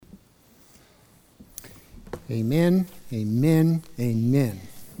Amen, amen, amen.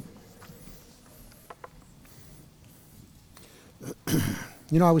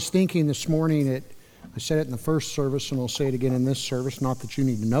 You know, I was thinking this morning, I said it in the first service, and I'll say it again in this service. Not that you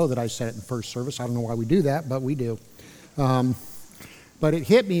need to know that I said it in the first service. I don't know why we do that, but we do. But it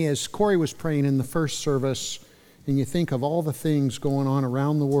hit me as Corey was praying in the first service, and you think of all the things going on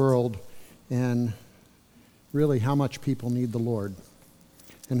around the world, and really how much people need the Lord,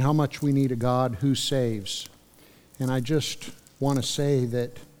 and how much we need a God who saves. And I just want to say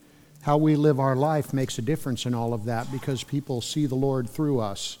that how we live our life makes a difference in all of that, because people see the Lord through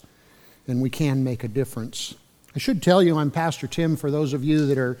us, and we can make a difference. I should tell you I'm Pastor Tim. For those of you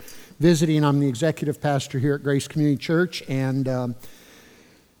that are visiting, I'm the executive pastor here at Grace Community Church, and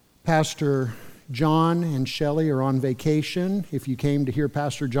Pastor John and Shelley are on vacation. If you came to hear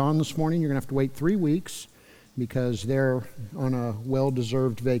Pastor John this morning, you're going to have to wait 3 weeks, because they're on a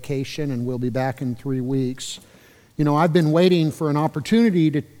well-deserved vacation, and we'll be back in 3 weeks. You know, I've been waiting for an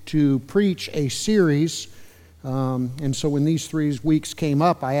opportunity to preach a series, and so when these 3 weeks came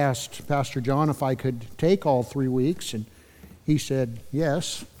up, I asked Pastor John if I could take all 3 weeks, and he said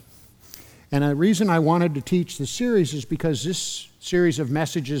yes. And the reason I wanted to teach the series is because this series of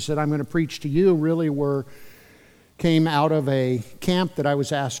messages that I'm going to preach to you really came out of a camp that I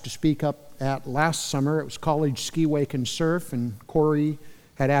was asked to speak up at last summer. It was College Ski, Wake, and Surf, and Corey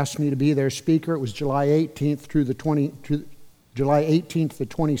had asked me to be their speaker. It was July 18th through July 18th to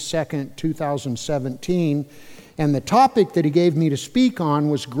 22nd, 2017. And the topic that he gave me to speak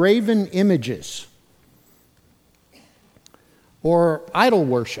on was graven images, or idol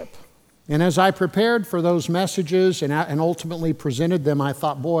worship. And as I prepared for those messages and ultimately presented them, I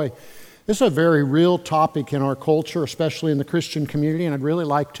thought, boy, this is a very real topic in our culture, especially in the Christian community, and I'd really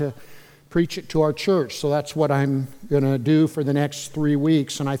like to preach it to our church. So that's what I'm going to do for the next 3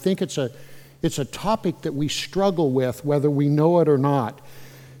 weeks. And I think it's a topic that we struggle with, whether we know it or not.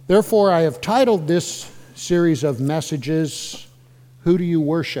 Therefore, I have titled this series of messages, Who Do You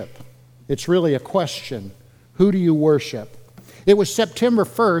Worship? It's really a question. Who do you worship? It was September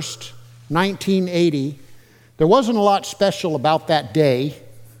 1st, 1980. There wasn't a lot special about that day.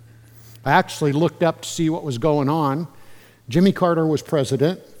 I actually looked up to see what was going on. Jimmy Carter was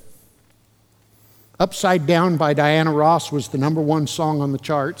president. Upside Down by Diana Ross was the #1 song on the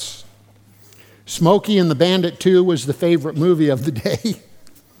charts. Smokey and the Bandit 2 was the favorite movie of the day.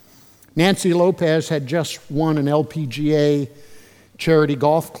 Nancy Lopez had just won an LPGA Charity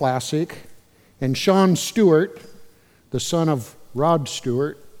Golf Classic. And Sean Stewart, the son of Rod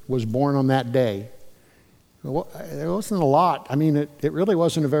Stewart, was born on that day. Well, there wasn't a lot. I mean, it really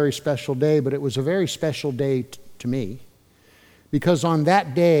wasn't a very special day, but it was a very special day to me. Because on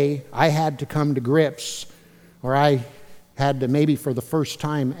that day, I had to come to grips, or I had to maybe for the first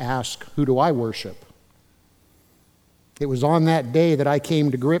time ask, who do I worship? It was on that day that I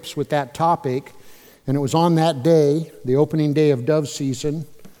came to grips with that topic, and it was on that day, the opening day of dove season,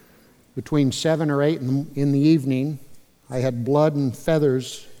 between 7 or 8 in the evening, I had blood and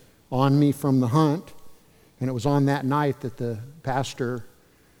feathers on me from the hunt, and it was on that night that the pastor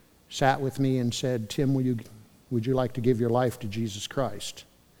sat with me and said, Tim, would you like to give your life to Jesus Christ?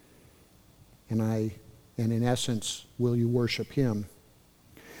 And in essence, will you worship Him?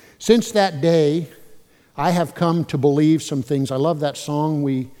 Since that day, I have come to believe some things. I love that song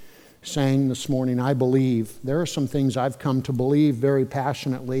we sang this morning, I Believe. There are some things I've come to believe very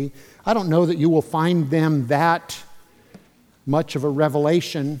passionately. I don't know that you will find them that much of a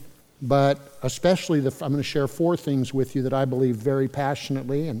revelation, but especially I'm going to share 4 things with you that I believe very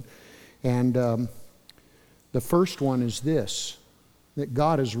passionately. And the first one is this, that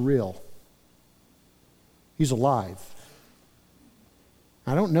God is real. He's alive.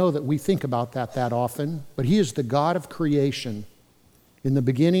 I don't know that we think about that often, but He is the God of creation. In the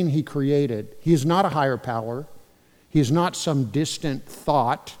beginning, He created. He is not a higher power. He is not some distant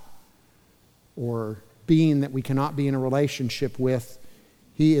thought or being that we cannot be in a relationship with.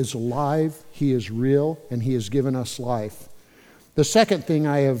 He is alive, He is real, and He has given us life. The second thing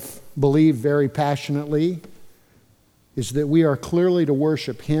I have believed very passionately is that we are clearly to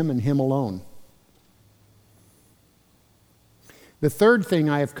worship Him and Him alone. The third thing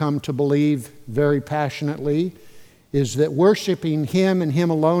I have come to believe very passionately is that worshiping Him and Him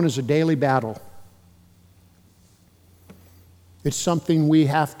alone is a daily battle. It's something we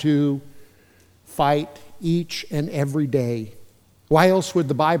have to fight each and every day. Why else would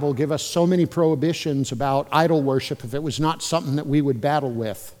the Bible give us so many prohibitions about idol worship if it was not something that we would battle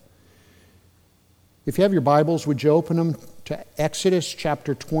with? If you have your Bibles, would you open them to Exodus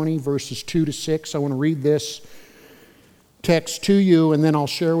chapter 20, verses 2 to 6? I want to read this text to you, and then I'll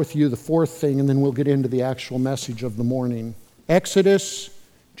share with you the fourth thing, and then we'll get into the actual message of the morning. Exodus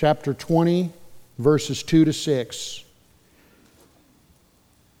chapter 20, verses 2 to 6.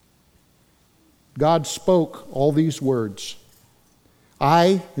 God spoke all these words.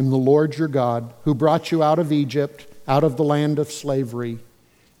 I am the Lord your God, who brought you out of Egypt, out of the land of slavery.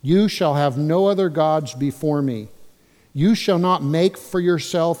 You shall have no other gods before me. You shall not make for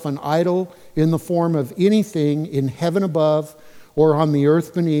yourself an idol in the form of anything in heaven above, or on the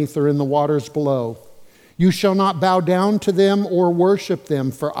earth beneath, or in the waters below. You shall not bow down to them or worship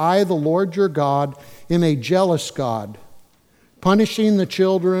them, for I, the Lord your God, am a jealous God, punishing the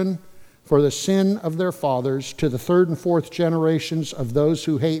children for the sin of their fathers to the third and fourth generations of those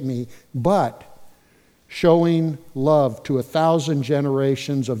who hate me, but showing love to 1,000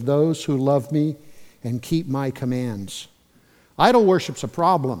 generations of those who love me and keep my commands. Idol worship's a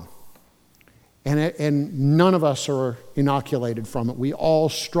problem, and none of us are inoculated from it. We all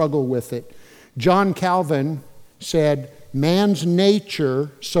struggle with it. John Calvin said, man's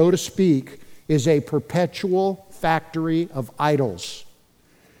nature, so to speak, is a perpetual factory of idols.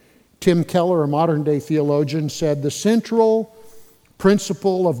 Tim Keller, a modern-day theologian, said, the central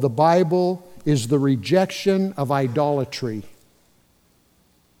principle of the Bible is the rejection of idolatry.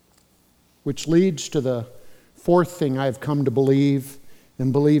 Which leads to the fourth thing I've come to believe,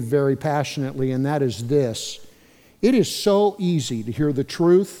 and believe very passionately, and that is this. It is so easy to hear the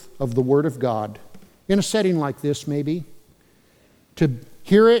truth of the Word of God, in a setting like this maybe, to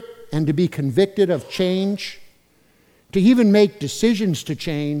hear it and to be convicted of change, to even make decisions to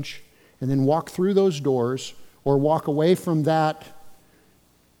change, and then walk through those doors or walk away from that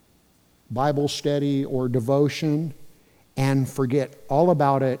Bible study or devotion and forget all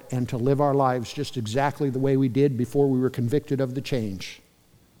about it, and to live our lives just exactly the way we did before we were convicted of the change.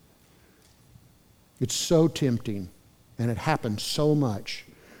 It's so tempting, and it happens so much.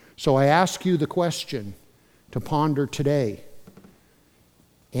 So I ask you the question to ponder today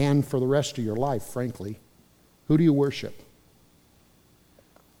and for the rest of your life, frankly. Who do you worship?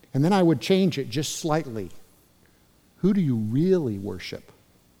 And then I would change it just slightly. Who do you really worship?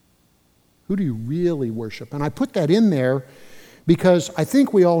 Who do you really worship? And I put that in there because I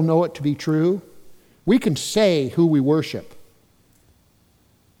think we all know it to be true. We can say who we worship,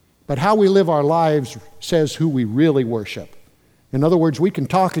 but how we live our lives says who we really worship. In other words, we can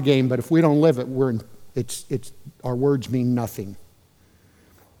talk a game, but if we don't live it, our words mean nothing.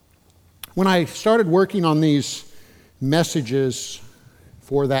 When I started working on these messages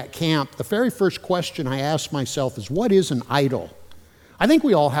for that camp, the very first question I asked myself is, what is an idol? I think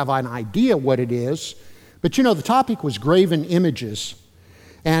we all have an idea what it is, but the topic was graven images.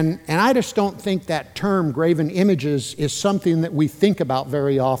 And I just don't think that term, graven images, is something that we think about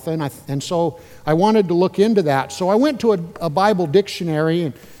very often. And so I wanted to look into that. So I went to a Bible dictionary,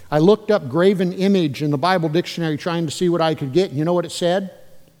 and I looked up graven image in the Bible dictionary trying to see what I could get. And you know what it said?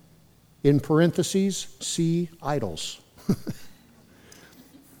 In parentheses, see idols.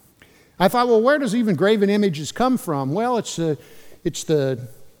 I thought, well, where does even graven images come from? Well, it's the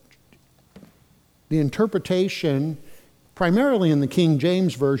interpretation, primarily in the King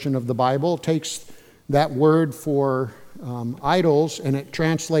James Version of the Bible, takes that word for idols and it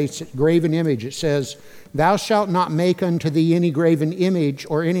translates it graven image. It says, thou shalt not make unto thee any graven image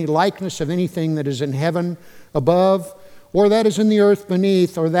or any likeness of anything that is in heaven above, or that is in the earth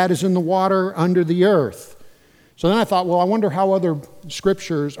beneath, or that is in the water under the earth. So then I thought, well, I wonder how other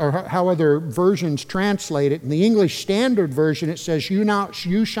scriptures or how other versions translate it. In the English Standard Version, it says,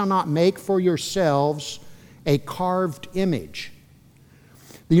 you shall not make for yourselves a carved image.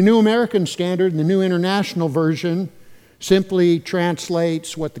 The New American Standard and the New International Version simply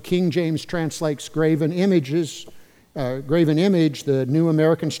translates what the King James translates graven images. Graven image, the New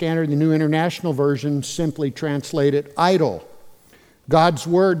American Standard and the New International Version simply translate it idol. God's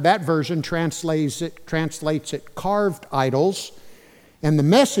Word, that version translates it carved idols, and the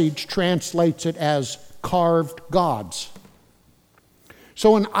Message translates it as carved gods.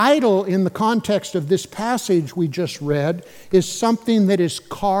 So an idol in the context of this passage we just read is something that is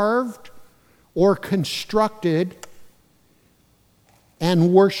carved or constructed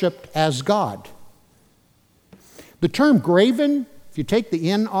and worshiped as God. The term graven, if you take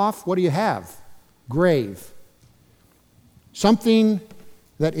the N off, what do you have? Grave. Something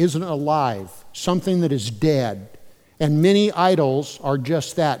that isn't alive, something that is dead. And many idols are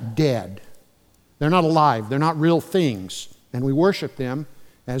just that, dead. They're not alive, they're not real things, and we worship them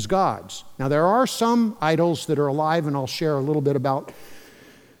as gods. Now there are some idols that are alive, and I'll share a little bit about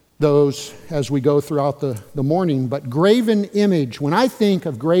those as we go throughout the morning. But graven image, when I think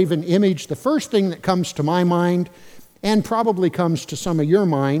of graven image, the first thing that comes to my mind and probably comes to some of your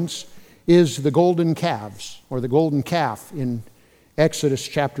minds, is the golden calves, or the golden calf in Exodus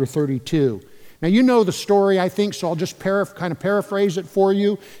chapter 32. Now, you know the story, I think, so I'll just kind of paraphrase it for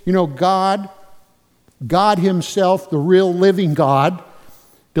you. You know, God himself, the real living God,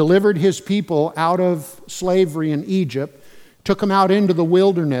 delivered his people out of slavery in Egypt, took them out into the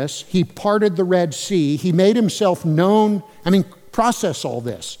wilderness. He parted the Red Sea. He made himself known. Process all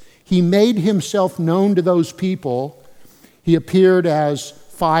this. He made himself known to those people. He appeared as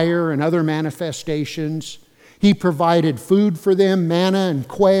fire and other manifestations. He provided food for them, manna and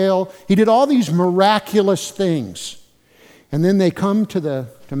quail. He did all these miraculous things. And then they come to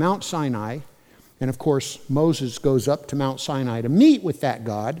Mount Sinai. And of course, Moses goes up to Mount Sinai to meet with that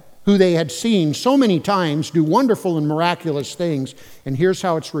God, who they had seen so many times do wonderful and miraculous things. And here's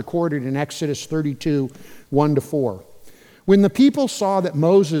how it's recorded in Exodus 32, 1-4. When the people saw that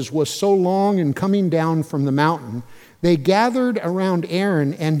Moses was so long in coming down from the mountain, they gathered around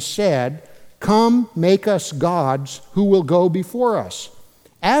Aaron and said, "Come, make us gods who will go before us.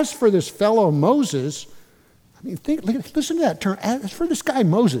 As for this fellow Moses," listen to that term, as for this guy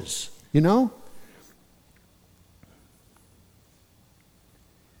Moses, you know?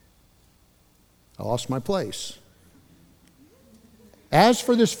 I lost my place. As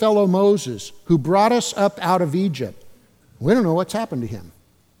for this fellow Moses, who brought us up out of Egypt, we don't know what's happened to him.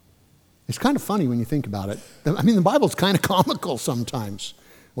 It's kind of funny when you think about it. The Bible's kind of comical sometimes.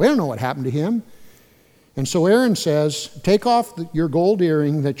 We don't know what happened to him. And so Aaron says, "Take off your gold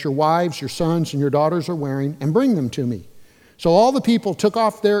earring that your wives, your sons, and your daughters are wearing and bring them to me." So all the people took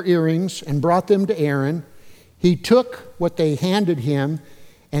off their earrings and brought them to Aaron. He took what they handed him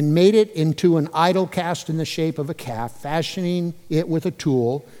and made it into an idol cast in the shape of a calf, fashioning it with a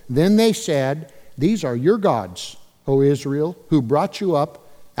tool. Then they said, "These are your gods, O Israel, who brought you up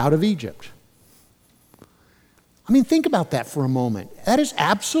out of Egypt." Think about that for a moment. That is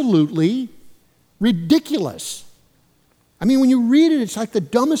absolutely ridiculous. When you read it, it's like the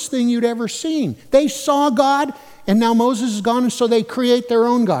dumbest thing you'd ever seen. They saw God, and now Moses is gone, and so they create their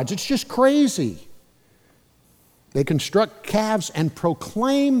own gods. It's just crazy. They construct calves and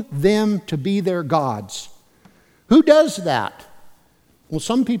proclaim them to be their gods. Who does that? Well,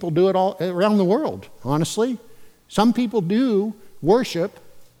 some people do it all around the world, honestly. Some people do worship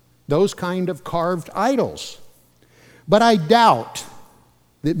those kind of carved idols. But I doubt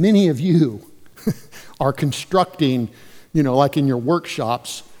that many of you are constructing, like in your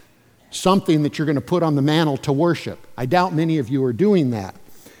workshops, something that you're going to put on the mantle to worship. I doubt many of you are doing that.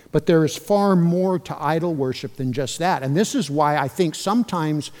 But there is far more to idol worship than just that. And this is why I think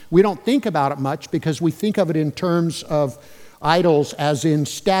sometimes we don't think about it much, because we think of it in terms of idols as in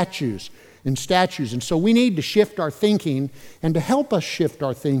statues. And so we need to shift our thinking. And to help us shift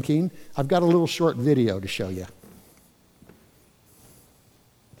our thinking, I've got a little short video to show you.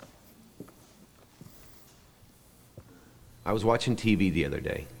 I was watching TV the other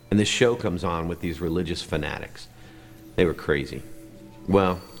day, and this show comes on with these religious fanatics. They were crazy.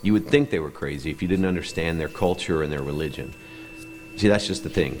 Well, you would think they were crazy if you didn't understand their culture and their religion. See, that's just the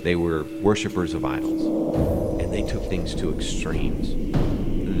thing. They were worshipers of idols, and they took things to extremes.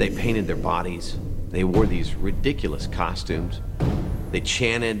 They painted their bodies. They wore these ridiculous costumes. They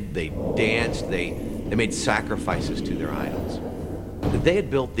chanted, they danced, they made sacrifices to their idols. They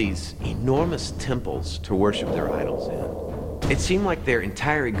had built these enormous temples to worship their idols in. It seemed like their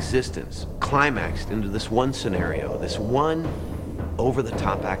entire existence climaxed into this one scenario, this one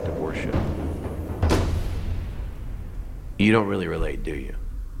over-the-top act of worship. You don't really relate, do you?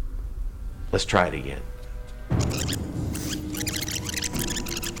 Let's try it again.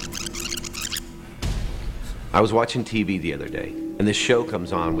 I was watching TV the other day, and this show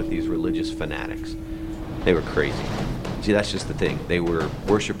comes on with these religious fanatics. They were crazy. See, that's just the thing. They were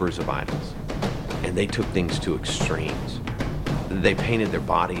worshipers of idols, and they took things to extremes. They painted their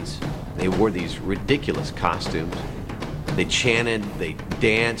bodies. They wore these ridiculous costumes. They chanted, they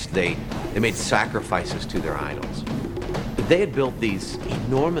danced, they made sacrifices to their idols. They had built these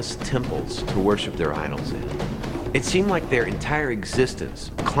enormous temples to worship their idols in. It seemed like their entire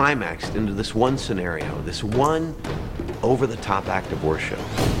existence climaxed into this one scenario, this one over-the-top act of worship.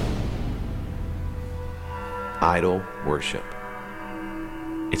 Idol worship.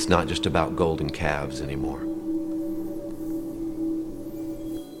 It's not just about golden calves anymore.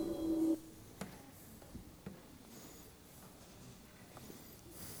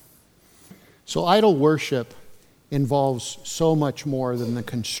 So idol worship involves so much more than the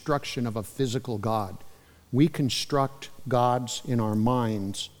construction of a physical God. We construct gods in our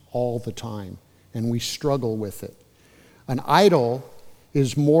minds all the time, and we struggle with it. An idol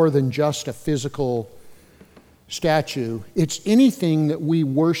is more than just a physical statue, it's anything that we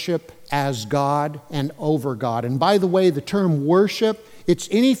worship as God and over God. And by the way, the term worship, it's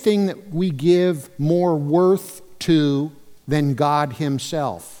anything that we give more worth to than God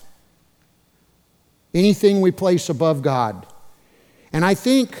himself. Anything we place above God. And I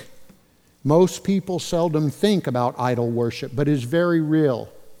think most people seldom think about idol worship, but it is very real.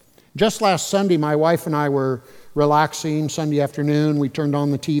 Just last Sunday, my wife and I were relaxing Sunday afternoon. We turned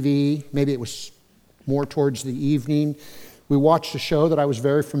on the TV. Maybe it was more towards the evening. We watched a show that I was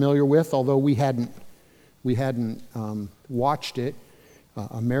very familiar with, although we hadn't watched it,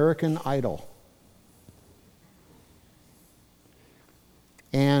 American Idol.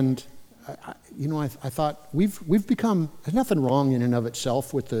 And I thought we've become, there's nothing wrong in and of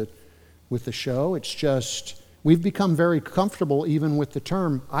itself with the show. It's just we've become very comfortable even with the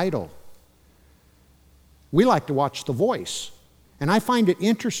term idol. We like to watch The Voice. And I find it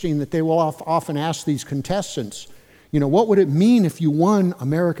interesting that they will often ask these contestants, what would it mean if you won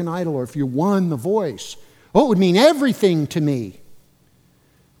American Idol or if you won The Voice? Oh, it would mean everything to me.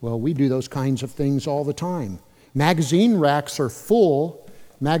 Well, we do those kinds of things all the time. Magazine racks are full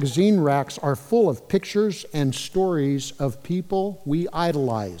of pictures and stories of people we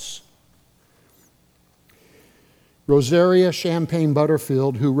idolize. Rosaria Champagne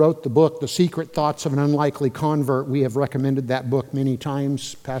Butterfield, who wrote the book, The Secret Thoughts of an Unlikely Convert, we have recommended that book many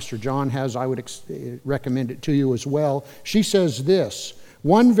times. Pastor John has. I would recommend it to you as well. She says this: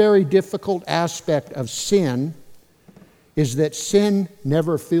 one very difficult aspect of sin is that sin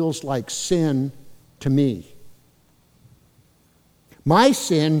never feels like sin to me. My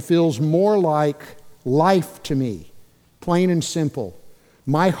sin feels more like life to me, plain and simple.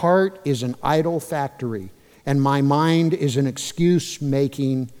 My heart is an idol factory, and my mind is an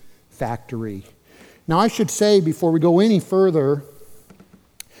excuse-making factory. Now, I should say, before we go any further,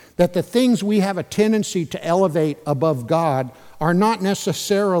 that the things we have a tendency to elevate above God are not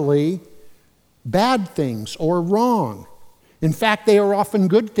necessarily bad things or wrong. In fact, they are often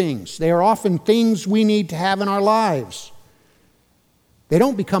good things. They are often things we need to have in our lives. They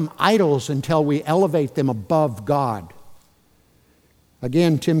don't become idols until we elevate them above God.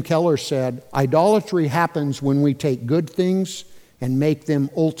 Again, Tim Keller said, idolatry happens when we take good things and make them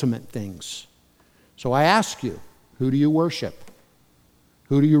ultimate things. So I ask you, who do you worship?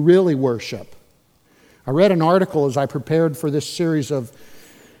 Who do you really worship? I read an article as I prepared for this series of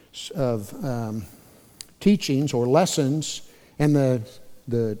teachings or lessons, and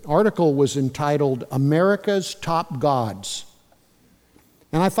the article was entitled, America's Top Gods.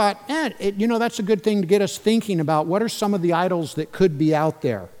 And I thought, that's a good thing to get us thinking about what are some of the idols that could be out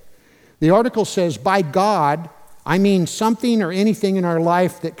there. The article says, by God, I mean something or anything in our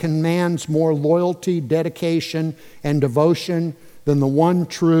life that commands more loyalty, dedication, and devotion than the one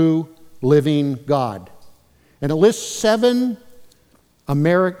true living God. And it lists 7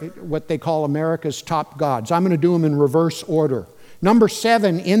 what they call America's top gods. I'm going to do them in reverse order. Number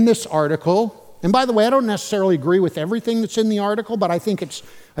 7 in this article, and by the way, I don't necessarily agree with everything that's in the article, but I think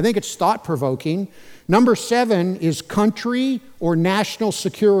it's thought-provoking. Number 7 is country or national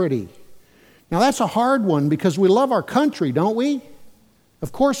security. Now that's a hard one because we love our country, don't we?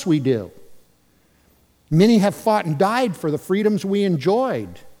 Of course we do. Many have fought and died for the freedoms we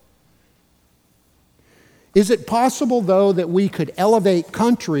enjoyed. Is it possible, though, that we could elevate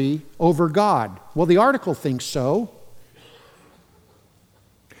country over God? Well, the article thinks so.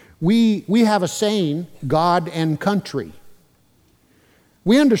 We have a saying, God and country.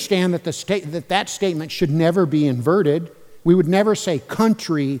 We understand that that statement should never be inverted. We would never say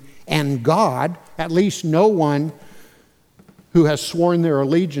country and God, at least no one who has sworn their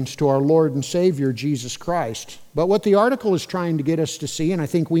allegiance to our Lord and Savior, Jesus Christ. But what the article is trying to get us to see, and I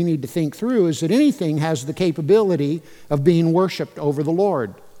think we need to think through, is that anything has the capability of being worshiped over the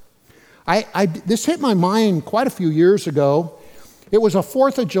Lord. This hit my mind quite a few years ago. It was a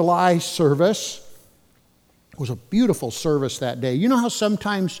 4th of July service. It was a beautiful service that day. You know how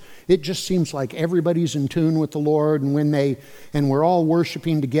sometimes it just seems like everybody's in tune with the Lord and we're all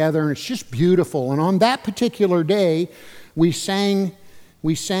worshiping together and it's just beautiful. And on that particular day, we sang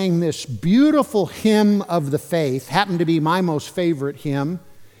this beautiful hymn of the faith. Happened to be my most favorite hymn.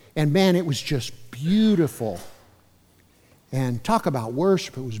 And man, it was just beautiful. And talk about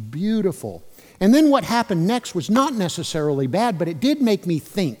worship, it was beautiful. And then what happened next was not necessarily bad, but it did make me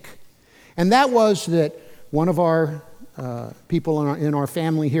think. And that was that one of our people in our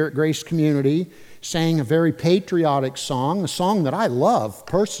family here at Grace Community sang a very patriotic song, a song that I love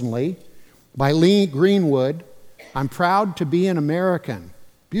personally, by Lee Greenwood, I'm Proud to Be an American.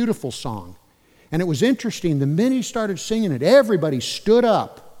 Beautiful song. And it was interesting, the minute he started singing it, everybody stood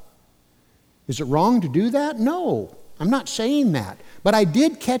up. Is it wrong to do that? No, I'm not saying that. But I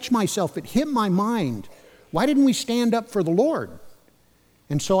did catch myself. It hit my mind. Why didn't we stand up for the Lord?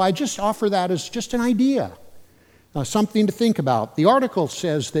 And so I just offer that as just an idea, something to think about. The article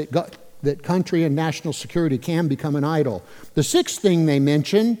says that country and national security can become an idol. The sixth thing they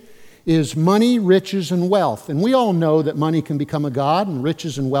mention is money, riches, and wealth. And we all know that money can become a god and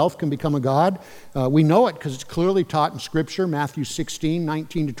riches and wealth can become a god. We know it because it's clearly taught in Scripture, Matthew 16,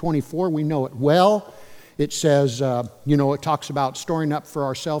 19 to 24. We know it well. It says, it talks about storing up for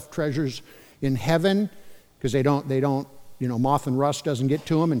ourselves treasures in heaven because they don't, moth and rust doesn't get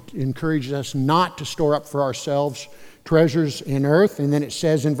to them, and encourages us not to store up for ourselves treasures in earth. And then it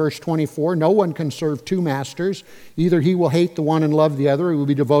says in verse 24, no one can serve two masters. Either he will hate the one and love the other, or he will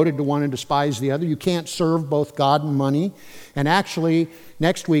be devoted to one and despise the other. You can't serve both God and money. And actually,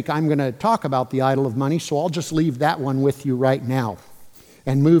 next week I'm going to talk about the idol of money, so I'll just leave that one with you right now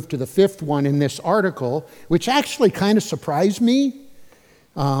and move to the fifth one in this article, which actually kind of surprised me.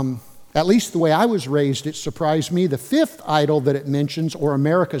 At least the way I was raised, it surprised me. The fifth idol that it mentions, or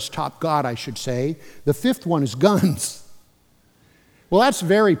America's top god, I should say, the fifth one is guns. Well, that's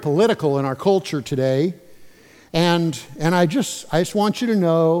very political in our culture today. And I just want you to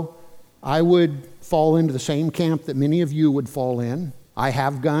know I would fall into the same camp that many of you would fall in. I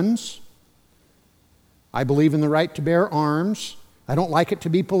have guns. I believe in the right to bear arms. I don't like it to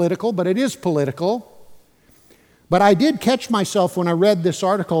be political, but it is political. But I did catch myself when I read this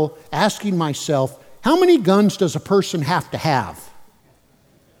article asking myself, how many guns does a person have to have?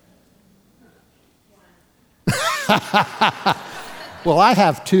 Well, I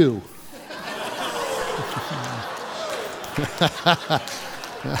have two.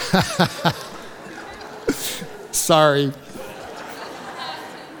 Sorry.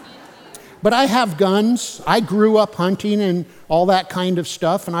 But I have guns. I grew up hunting and all that kind of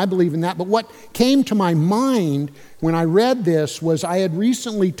stuff, and I believe in that. But what came to my mind when I read this was I had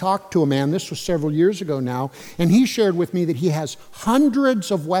recently talked to a man, this was several years ago now, and he shared with me that he has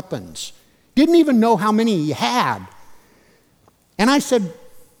hundreds of weapons. Didn't even know how many he had. And I said,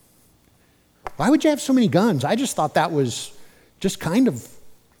 why would you have so many guns? I just thought that was just kind of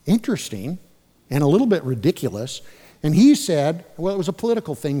interesting and a little bit ridiculous. And he said, well, it was a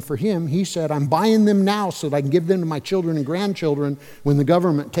political thing for him. He said, I'm buying them now so that I can give them to my children and grandchildren when the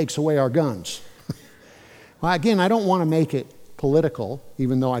government takes away our guns. Well, again, I don't want to make it political,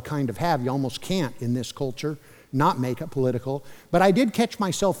 even though I kind of have. You almost can't in this culture not make it political. But I did catch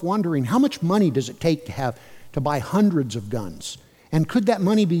myself wondering, how much money does it take to buy hundreds of guns? And could that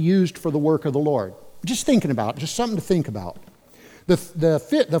money be used for the work of the Lord? Just thinking about it, just something to think about.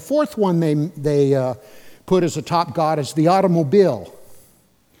 The fourth one they put as a top god is the automobile.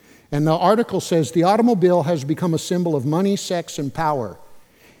 And the article says the automobile has become a symbol of money, sex, and power.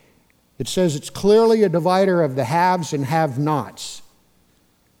 It says it's clearly a divider of the haves and have-nots.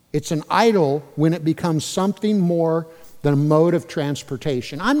 It's an idol when it becomes something more than a mode of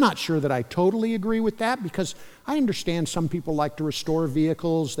transportation. I'm not sure that I totally agree with that because I understand some people like to restore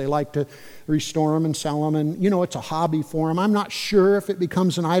vehicles. They like to restore them and sell them, and it's a hobby for them. I'm not sure if it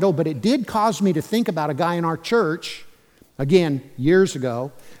becomes an idol, but it did cause me to think about a guy in our church, again, years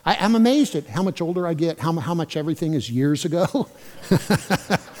ago. I'm amazed at how much older I get, how much everything is years ago.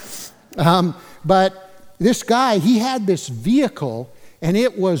 But this guy, he had this vehicle, and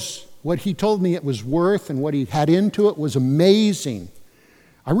it was what he told me it was worth and what he had into it was amazing.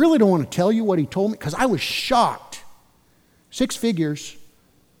 I really don't want to tell you what he told me because I was shocked. 6 figures.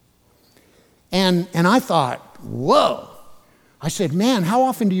 And I thought, whoa. I said, man, how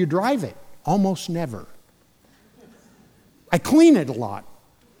often do you drive it? Almost never. I clean it a lot.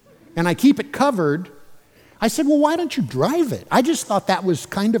 And I keep it covered. I said, well, why don't you drive it? I just thought that was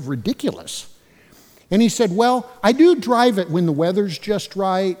kind of ridiculous. And he said, well, I do drive it when the weather's just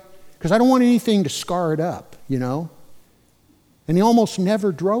right because I don't want anything to scar it up, And he almost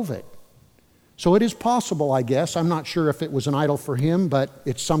never drove it. So it is possible, I guess. I'm not sure if it was an idol for him, but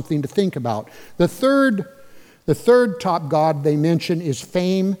it's something to think about. The third top god they mention is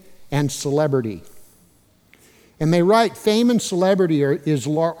fame and celebrity. And they write, fame and celebrity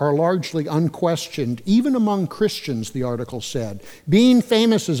are largely unquestioned, even among Christians, the article said. Being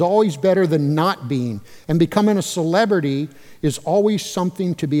famous is always better than not being, and becoming a celebrity is always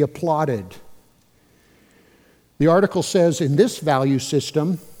something to be applauded. The article says, in this value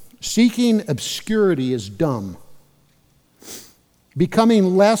system, seeking obscurity is dumb.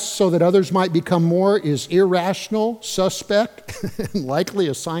 Becoming less so that others might become more is irrational, suspect, and likely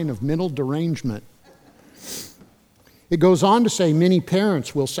a sign of mental derangement. It goes on to say many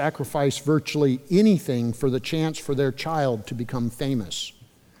parents will sacrifice virtually anything for the chance for their child to become famous.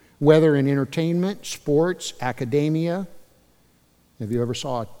 whether in entertainment, sports, academia. Have you ever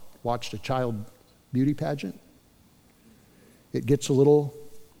watched a child beauty pageant? It gets a little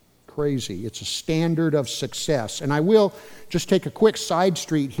crazy. It's a standard of success. And I will just take a quick side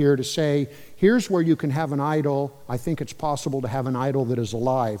street here to say, here's where you can have an idol. I think it's possible to have an idol that is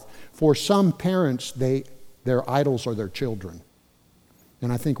alive. For some parents, their idols are their children.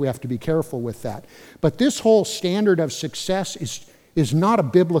 And I think we have to be careful with that. But this whole standard of success is not a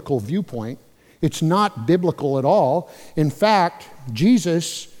biblical viewpoint. It's not biblical at all. In fact,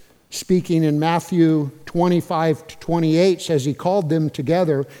 Jesus, speaking in Matthew 25-28, says he called them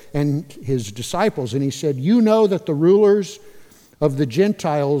together and his disciples, and he said, "You know that the rulers of the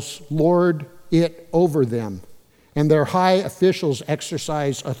Gentiles lord it over them, and their high officials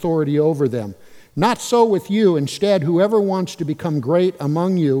exercise authority over them. Not so with you. Instead, whoever wants to become great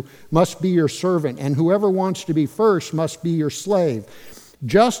among you must be your servant, and whoever wants to be first must be your slave.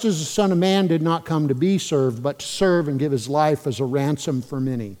 Just as the Son of Man did not come to be served, but to serve and give his life as a ransom for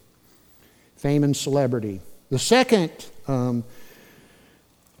many." Fame and celebrity. The second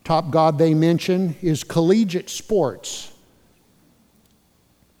top god they mention is collegiate sports.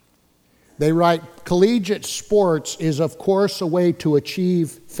 They write, collegiate sports is of course a way to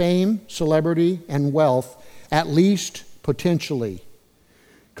achieve fame, celebrity, and wealth, at least potentially.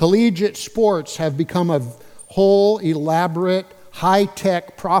 Collegiate sports have become a whole elaborate,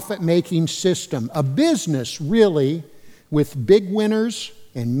 high-tech, profit-making system, a business really with big winners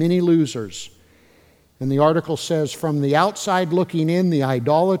and many losers. And the article says, from the outside looking in, the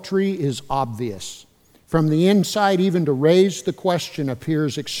idolatry is obvious. From the inside, even to raise the question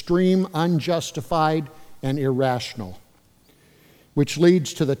appears extreme, unjustified, and irrational. Which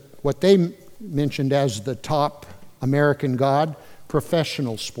leads to what they mentioned as the top American god,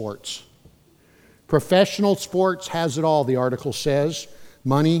 professional sports. Professional sports has it all, the article says.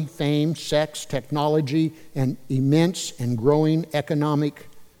 Money, fame, sex, technology, and immense and growing economic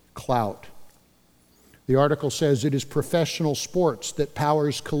clout. The article says it is professional sports that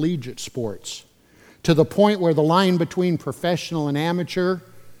powers collegiate sports, to the point where the line between professional and amateur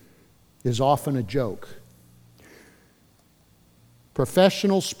is often a joke.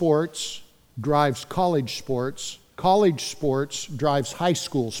 Professional sports drives college sports drives high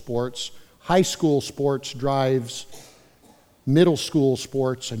school sports drives middle school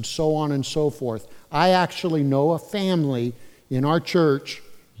sports, and so on and so forth. I actually know a family in our church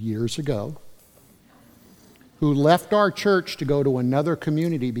years ago who left our church to go to another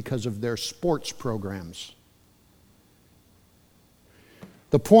community because of their sports programs.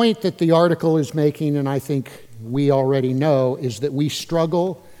 The point that the article is making, and I think we already know, is that we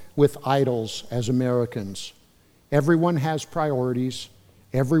struggle with idols as Americans. Everyone has priorities.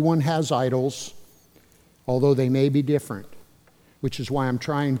 Everyone has idols, although they may be different, which is why I'm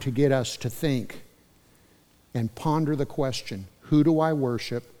trying to get us to think and ponder the question, who do I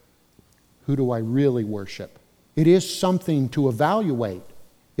worship? Who do I really worship? It is something to evaluate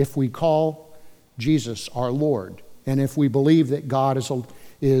if we call Jesus our Lord and if we believe that God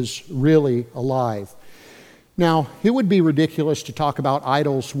is really alive. Now, it would be ridiculous to talk about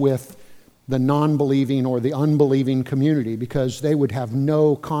idols with the non-believing or the unbelieving community because they would have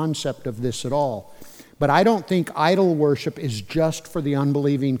no concept of this at all. But I don't think idol worship is just for the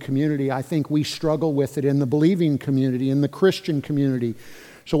unbelieving community. I think we struggle with it in the believing community, in the Christian community.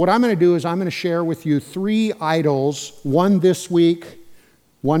 So what I'm going to do is I'm going to share with you 3 idols, one this week,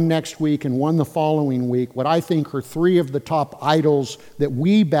 one next week, and one the following week, what I think are 3 of the top idols that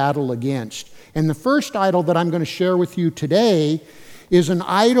we battle against. And the first idol that I'm going to share with you today is an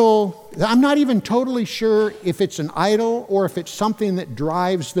idol. I'm not even totally sure if it's an idol or if it's something that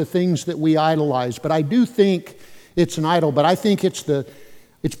drives the things that we idolize, but I do think it's an idol, but I think it's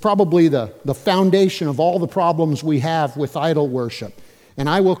probably the foundation of all the problems we have with idol worship. And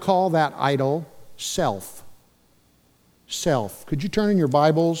I will call that idol self. Self. Could you turn in your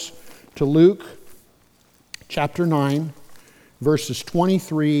Bibles to Luke chapter 9, verses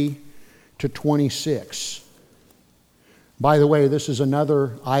 23 to 26. By the way, this is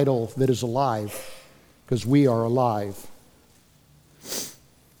another idol that is alive, because we are alive.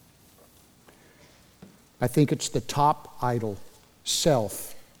 I think it's the top idol,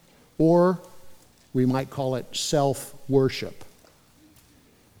 self, or we might call it self-worship.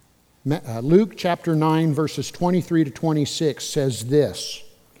 Luke chapter 9, verses 23 to 26 says this.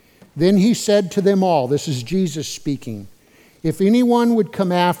 Then he said to them all, this is Jesus speaking, if anyone would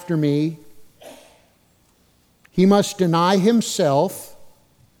come after me, he must deny himself,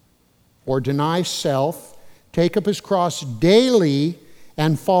 or deny self, take up his cross daily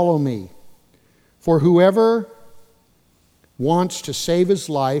and follow me. For whoever wants to save his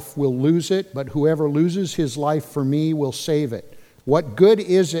life will lose it, but whoever loses his life for me will save it. What good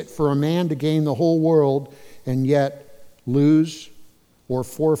is it for a man to gain the whole world and yet lose or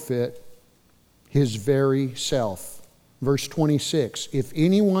forfeit his very self? Verse 26, if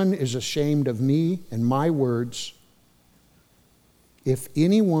anyone is ashamed of me and my words, if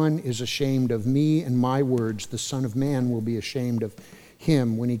anyone is ashamed of me and my words, the Son of Man will be ashamed of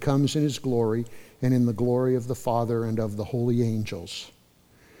him when he comes in his glory and in the glory of the Father and of the holy angels.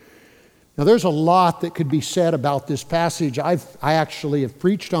 Now, there's a lot that could be said about this passage. I actually have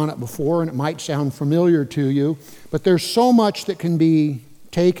preached on it before, and it might sound familiar to you, but there's so much that can be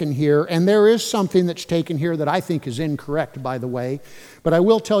taken here, and there is something that's taken here that I think is incorrect, by the way. But I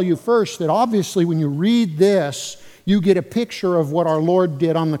will tell you first that obviously when you read this, you get a picture of what our Lord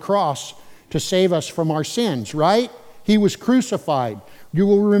did on the cross to save us from our sins, right? He was crucified. You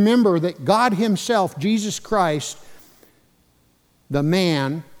will remember that God himself, Jesus Christ, the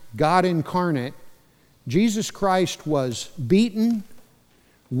man, God incarnate, Jesus Christ was beaten,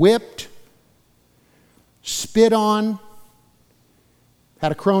 whipped, spit on,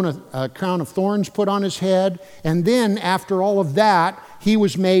 had a crown of thorns put on his head, and then after all of that, he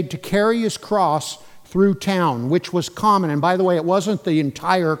was made to carry his cross through town, which was common. And by the way, it wasn't the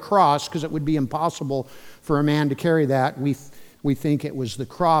entire cross, because it would be impossible for a man to carry that. We think it was the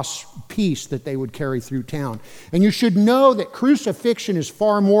cross piece that they would carry through town. And you should know that crucifixion is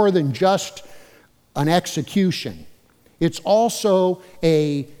far more than just an execution. It's also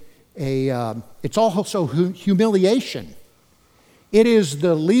humiliation. It is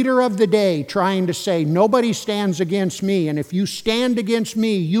the leader of the day trying to say, nobody stands against me, and if you stand against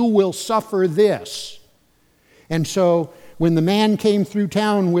me, you will suffer this. And so when the man came through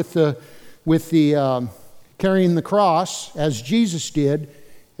town with the carrying the cross, as Jesus did,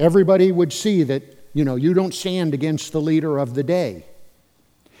 everybody would see that, you don't stand against the leader of the day.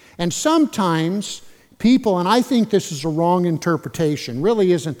 And sometimes people, and I think this is a wrong interpretation,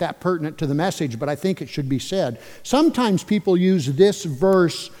 really isn't that pertinent to the message, but I think it should be said. Sometimes people use this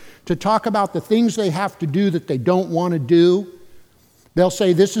verse to talk about the things they have to do that they don't want to do. They'll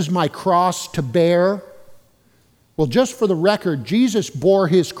say, this is my cross to bear. Well, just for the record, Jesus bore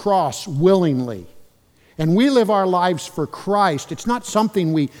his cross willingly. And we live our lives for Christ. It's not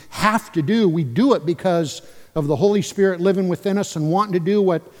something we have to do. We do it because of the Holy Spirit living within us and wanting to do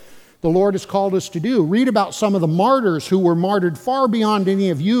what the Lord has called us to do. Read about some of the martyrs who were martyred far beyond any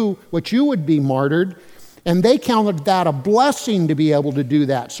of you, what you would be martyred, and they counted that a blessing to be able to do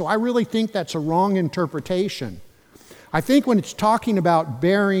that. So I really think that's a wrong interpretation. I think when it's talking about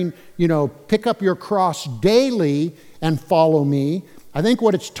bearing, pick up your cross daily and follow me, I think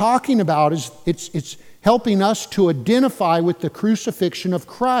what it's talking about is it's helping us to identify with the crucifixion of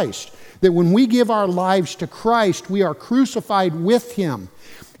Christ. That when we give our lives to Christ, we are crucified with him.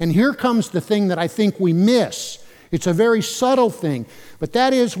 And here comes the thing that I think we miss. It's a very subtle thing, but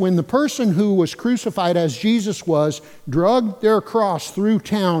that is when the person who was crucified as Jesus was, dragged their cross through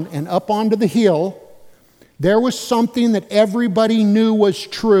town and up onto the hill, there was something that everybody knew was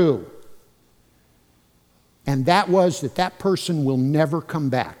true. And that was that person will never come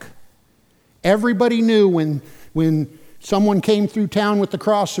back. Everybody knew when someone came through town with the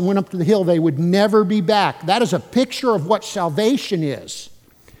cross and went up to the hill, they would never be back. That is a picture of what salvation is.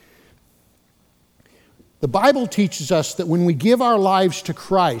 The Bible teaches us that when we give our lives to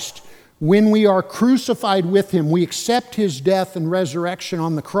Christ, when we are crucified with him, we accept his death and resurrection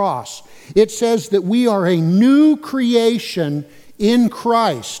on the cross. It says that we are a new creation in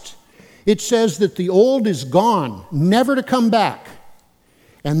Christ. It says that the old is gone, never to come back,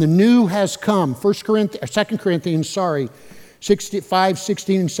 and the new has come. 2 Corinthians, 5,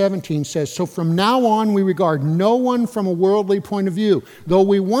 16, and 17 says, so from now on we regard no one from a worldly point of view. Though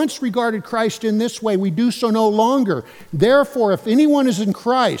we once regarded Christ in this way, we do so no longer. Therefore, if anyone is in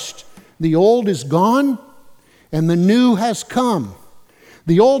Christ, the old is gone and the new has come.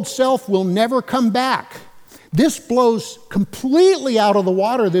 The old self will never come back. This blows completely out of the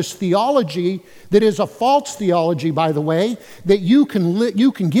water, this theology that is a false theology, by the way, that you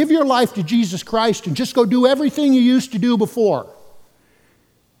can give your life to Jesus Christ and just go do everything you used to do before.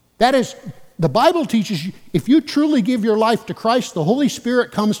 That is, the Bible teaches you, if you truly give your life to Christ, the Holy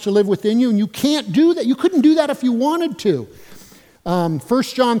Spirit comes to live within you, and you can't do that. You couldn't do that if you wanted to. 1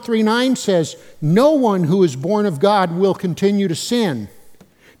 John 3:9 says, no one who is born of God will continue to sin.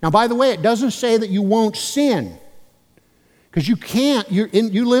 Now, by the way, it doesn't say that you won't sin, because you can't.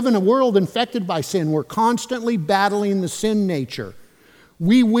 You live in a world infected by sin. We're constantly battling the sin nature.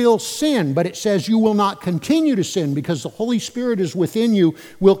 we will sin, but it says you will not continue to sin because the Holy Spirit is within you,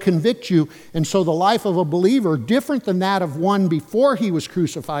 will convict you. And so the life of a believer, different than that of one before he was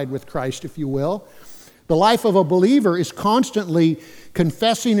crucified with Christ, if you will, the life of a believer is constantly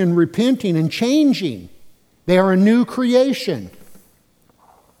confessing and repenting and changing. They are a new creation.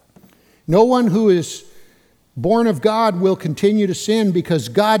 No one who is born of God will continue to sin because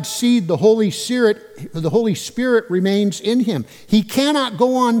God's seed, the Holy Spirit remains in him. He cannot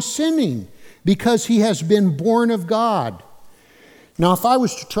go on sinning because he has been born of God. Now, if I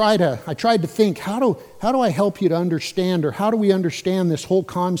was to I tried to think, how do I help you to understand, or how do we understand this whole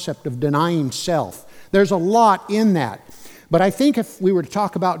concept of denying self? There's a lot in that. But I think if we were to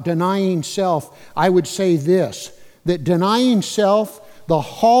talk about denying self, I would say this, that denying self, the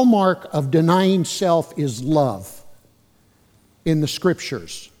hallmark of denying self is love in the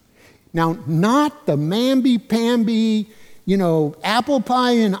Scriptures. Now, not the mamby-pamby, apple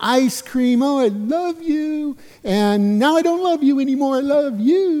pie and ice cream. Oh, I love you. And now I don't love you anymore. I love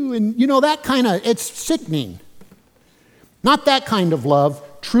you. And, that kind of, it's sickening. Not that kind of love.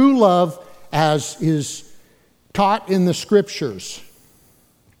 True love as is taught in the Scriptures.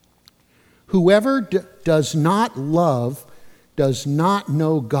 Whoever does not love does not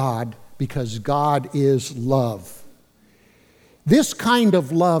know God, because God is love. This kind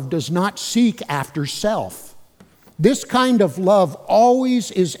of love does not seek after self. This kind of love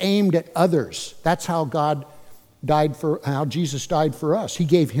always is aimed at others. That's how how Jesus died for us. He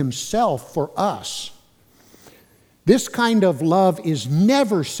gave himself for us. This kind of love is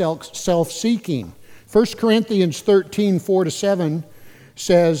never self-seeking. 1 Corinthians 13, 4-7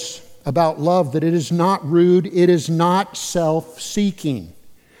 says about love that it is not rude, it is not self-seeking.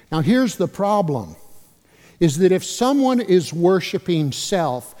 Now here's the problem, is that if someone is worshiping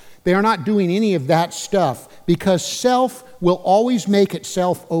self, they are not doing any of that stuff, because self will always make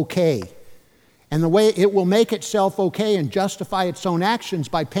itself okay. And the way it will make itself okay and justify its own actions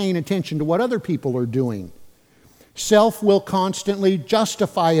by paying attention to what other people are doing. Self will constantly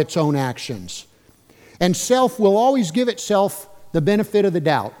justify its own actions. And self will always give itself the benefit of the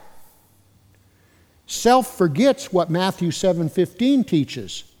doubt. Self forgets what Matthew 7:15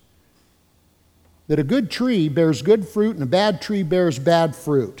 teaches, that a good tree bears good fruit and a bad tree bears bad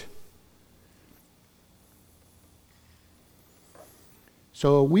fruit.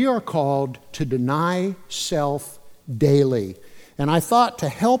 So we are called to deny self daily. And I thought to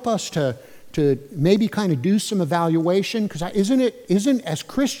help us to maybe kind of do some evaluation, because isn't as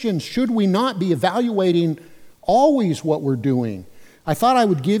Christians, should we not be evaluating always what we're doing? I thought I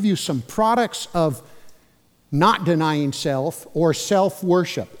would give you some products of not denying self or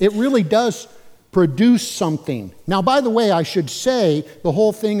self-worship. It really does produce something. Now, by the way, I should say the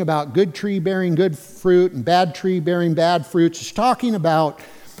whole thing about good tree bearing good fruit and bad tree bearing bad fruits is talking about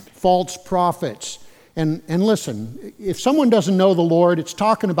false prophets. And listen, if someone doesn't know the Lord, it's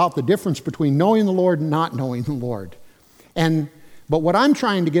talking about the difference between knowing the Lord and not knowing the Lord. But what I'm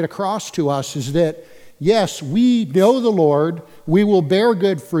trying to get across to us is that, yes, we know the Lord, we will bear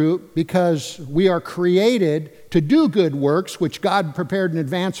good fruit because we are created to do good works, which God prepared in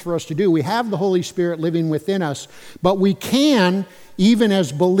advance for us to do. We have the Holy Spirit living within us, but we can, even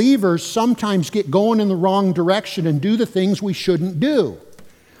as believers, sometimes get going in the wrong direction and do the things we shouldn't do.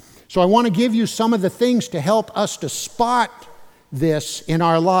 So I want to give you some of the things to help us to spot this in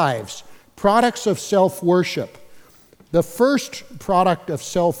our lives. Products of self-worship. The first product of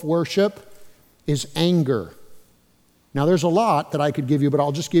self-worship is anger. Now there's a lot that I could give you, but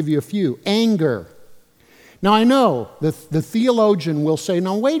I'll just give you a few. Anger. Now I know the theologian will say,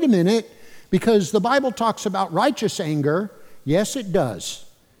 now wait a minute, because the Bible talks about righteous anger. Yes, it does.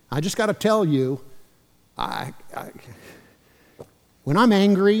 I just got to tell you, when I'm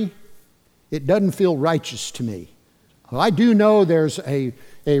angry, it doesn't feel righteous to me. Well, I do know there's a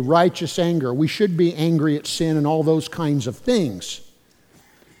righteous anger. We should be angry at sin and all those kinds of things.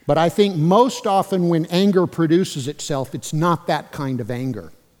 But I think most often when anger produces itself, it's not that kind of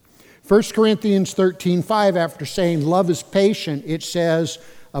anger. 1 Corinthians 13:5, after saying love is patient, it says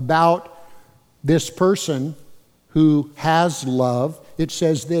about this person who has love, it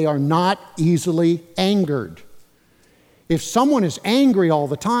says they are not easily angered. If someone is angry all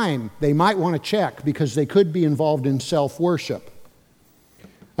the time, they might want to check, because they could be involved in self-worship.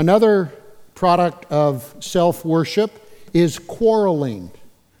 Another product of self-worship is quarreling.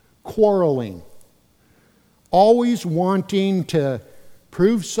 Quarreling. Always wanting to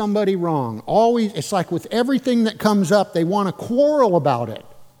prove somebody wrong. Always, it's like with everything that comes up, they want to quarrel about it.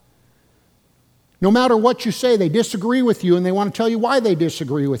 No matter what you say, they disagree with you and they want to tell you why they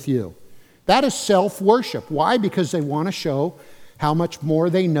disagree with you. That is self-worship. Why? Because they want to show how much more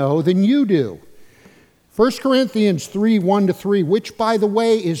they know than you do. 1 Corinthians 3, 1-3, which, by the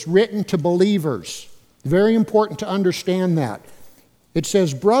way, is written to believers. Very important to understand that. It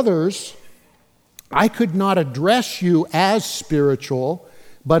says, brothers, I could not address you as spiritual,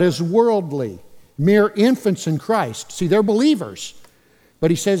 but as worldly, mere infants in Christ. See, they're believers. But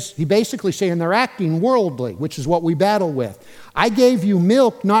he basically saying they're acting worldly, which is what we battle with. I gave you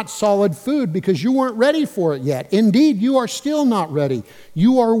milk, not solid food, because you weren't ready for it yet. Indeed, you are still not ready.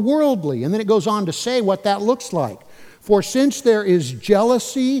 You are worldly. And then it goes on to say what that looks like. For since there is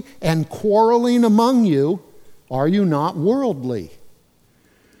jealousy and quarreling among you, are you not worldly?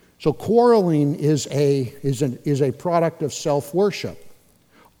 So quarreling is a product of self-worship.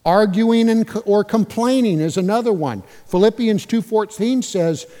 Arguing or complaining is another one. Philippians 2:14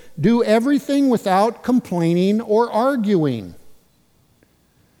 says, do everything without complaining or arguing.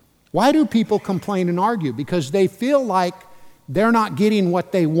 Why do people complain and argue? Because they feel like they're not getting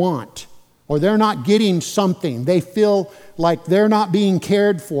what they want, or they're not getting something. They feel like they're not being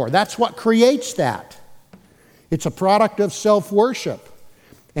cared for. That's what creates that. It's a product of self-worship.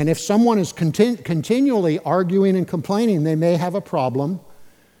 And if someone is continually arguing and complaining, they may have a problem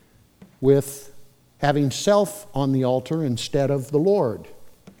with having self on the altar instead of the Lord.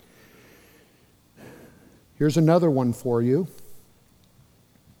 Here's another one for you.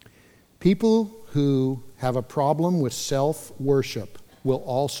 People who have a problem with self-worship will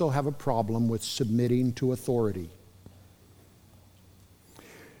also have a problem with submitting to authority.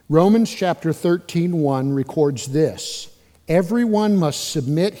 Romans chapter 13:1 records this: everyone must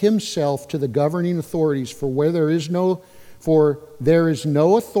submit himself to the governing authorities, for there is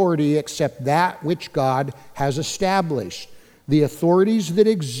no authority except that which God has established. The authorities that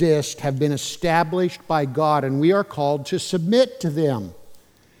exist have been established by God, and we are called to submit to them.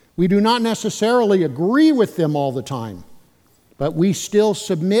 We do not necessarily agree with them all the time, but we still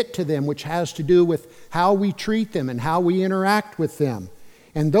submit to them, which has to do with how we treat them and how we interact with them.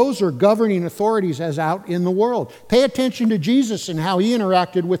 And those are governing authorities as out in the world. Pay attention to Jesus and how he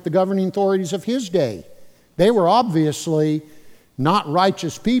interacted with the governing authorities of his day. They were obviously not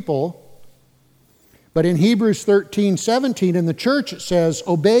righteous people. But in Hebrews 13:17 in the church it says,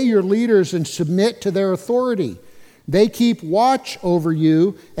 obey your leaders and submit to their authority. They keep watch over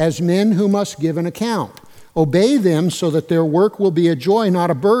you as men who must give an account. Obey them so that their work will be a joy, not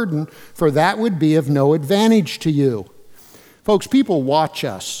a burden, for that would be of no advantage to you. Folks, people watch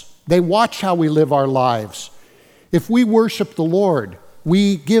us. They watch how we live our lives. If we worship the Lord,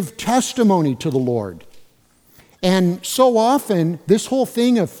 we give testimony to the Lord. And so often, this whole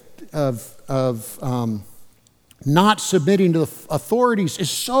thing of not submitting to the authorities is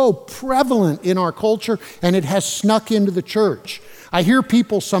so prevalent in our culture, and it has snuck into the church. I hear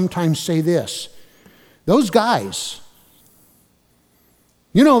people sometimes say this: those guys,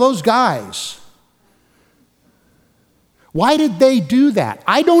 those guys, why did they do that?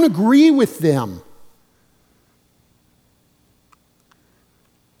 I don't agree with them.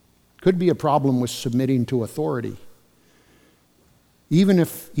 Could be a problem with submitting to authority. Even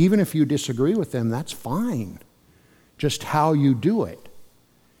if you disagree with them, that's fine. Just how you do it.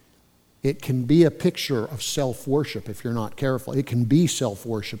 It can be a picture of self-worship if you're not careful. It can be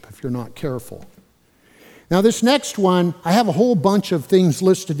self-worship if you're not careful. Now this next one, I have a whole bunch of things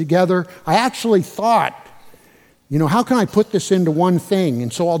listed together. I actually thought, how can I put this into one thing?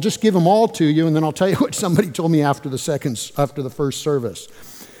 And so I'll just give them all to you, and then I'll tell you what somebody told me after the first service.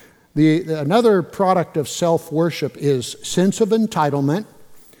 Another product of self-worship is sense of entitlement,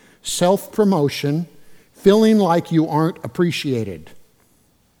 self-promotion, feeling like you aren't appreciated.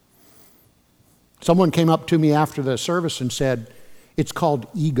 Someone came up to me after the service and said, it's called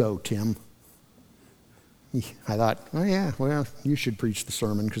ego, Tim. I thought, oh yeah, well, you should preach the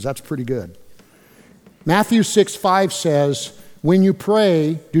sermon because that's pretty good. Matthew 6:5 says, when you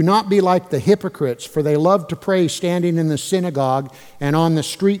pray, do not be like the hypocrites, for they love to pray standing in the synagogue and on the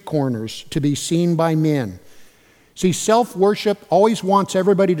street corners to be seen by men. See, self-worship always wants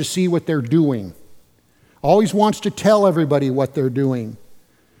everybody to see what they're doing. Always wants to tell everybody what they're doing.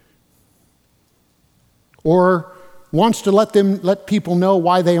 Or wants to let people know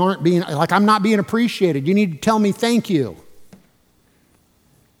why they aren't being, like, I'm not being appreciated. You need to tell me thank you.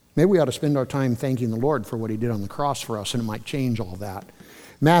 Maybe we ought to spend our time thanking the Lord for what he did on the cross for us, and it might change all that.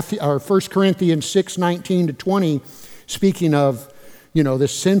 1 Corinthians 6:19-20, speaking of,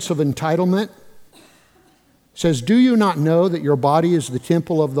 this sense of entitlement, says, do you not know that your body is the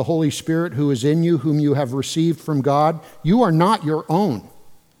temple of the Holy Spirit who is in you, whom you have received from God? You are not your own.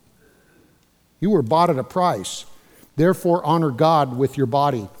 You were bought at a price. Therefore, honor God with your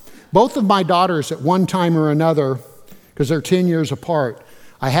body. Both of my daughters at one time or another because they're 10 years apart.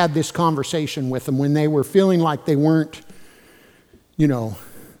 I had this conversation with them when they were feeling like they weren't,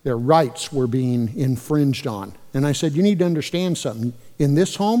 their rights were being infringed on. And I said, you need to understand something. In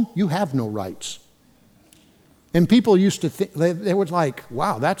this home, you have no rights. And people used to think, they were like,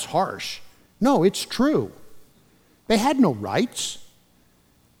 wow, that's harsh. No, it's true. They had no rights,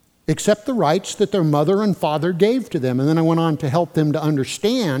 except the rights that their mother and father gave to them. And then I went on to help them to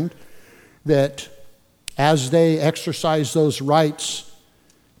understand that as they exercise those rights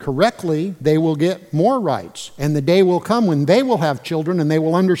correctly, they will get more rights. And the day will come when they will have children and they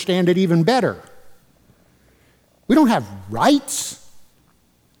will understand it even better. We don't have rights.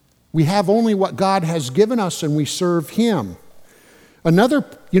 We have only what God has given us, and we serve Him. Another,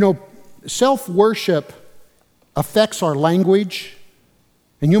 self-worship affects our language.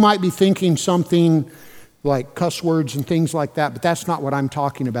 And you might be thinking something like cuss words and things like that, but that's not what I'm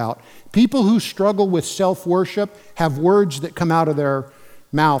talking about. People who struggle with self-worship have words that come out of their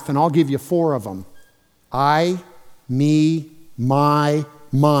mouth, and I'll give you 4 of them. I, me, my,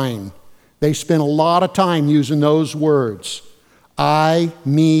 mine. They spend a lot of time using those words. I,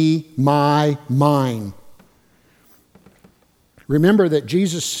 me, my, mine. Remember that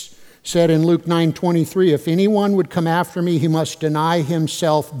Jesus said in Luke 9:23, if anyone would come after me, he must deny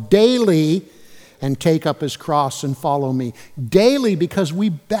himself daily and take up his cross and follow me. Daily, because we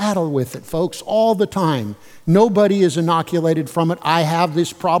battle with it, folks, all the time. Nobody is inoculated from it. I have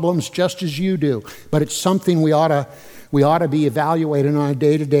these problems just as you do. But it's something we ought to be evaluating on a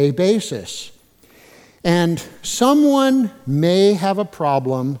day-to-day basis. And someone may have a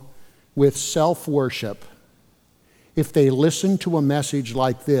problem with self-worship if they listen to a message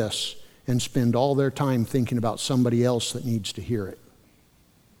like this and spend all their time thinking about somebody else that needs to hear it.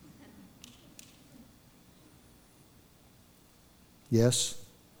 Yes,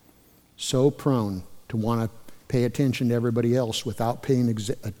 so prone to want to pay attention to everybody else without paying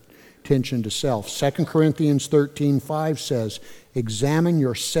attention to self. 2 Corinthians 13:5 says, examine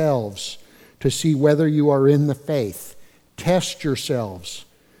yourselves to see whether you are in the faith. Test yourselves.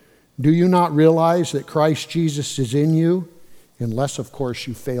 Do you not realize that Christ Jesus is in you? Unless, of course,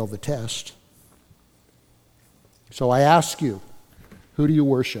 you fail the test. So I ask you, who do you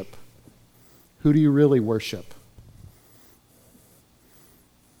worship? Who do you really worship?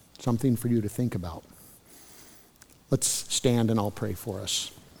 Something for you to think about. Let's stand and I'll pray for us.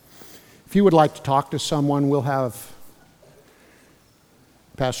 If you would like to talk to someone, we'll have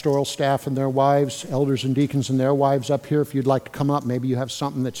pastoral staff and their wives, elders and deacons and their wives up here. If you'd like to come up, maybe you have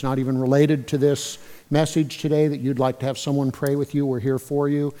something that's not even related to this message today that you'd like to have someone pray with you. We're here for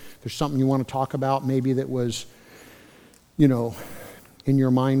you. If there's something you want to talk about, maybe that was, in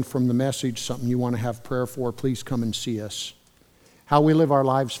your mind from the message, something you want to have prayer for, please come and see us. How we live our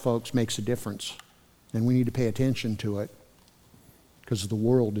lives, folks, makes a difference. And we need to pay attention to it because the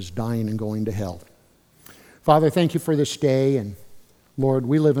world is dying and going to hell. Father, thank you for this day. And Lord,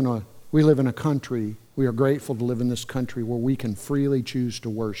 we live in a country, we are grateful to live in this country where we can freely choose to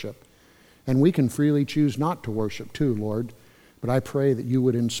worship. And we can freely choose not to worship too, Lord. But I pray that you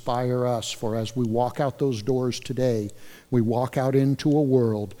would inspire us, for as we walk out those doors today, we walk out into a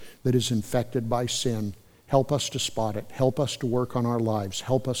world that is infected by sin. Help us to spot it. Help us to work on our lives.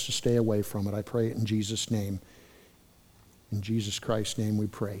 Help us to stay away from it. I pray it in Jesus' name. In Jesus Christ's name we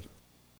pray.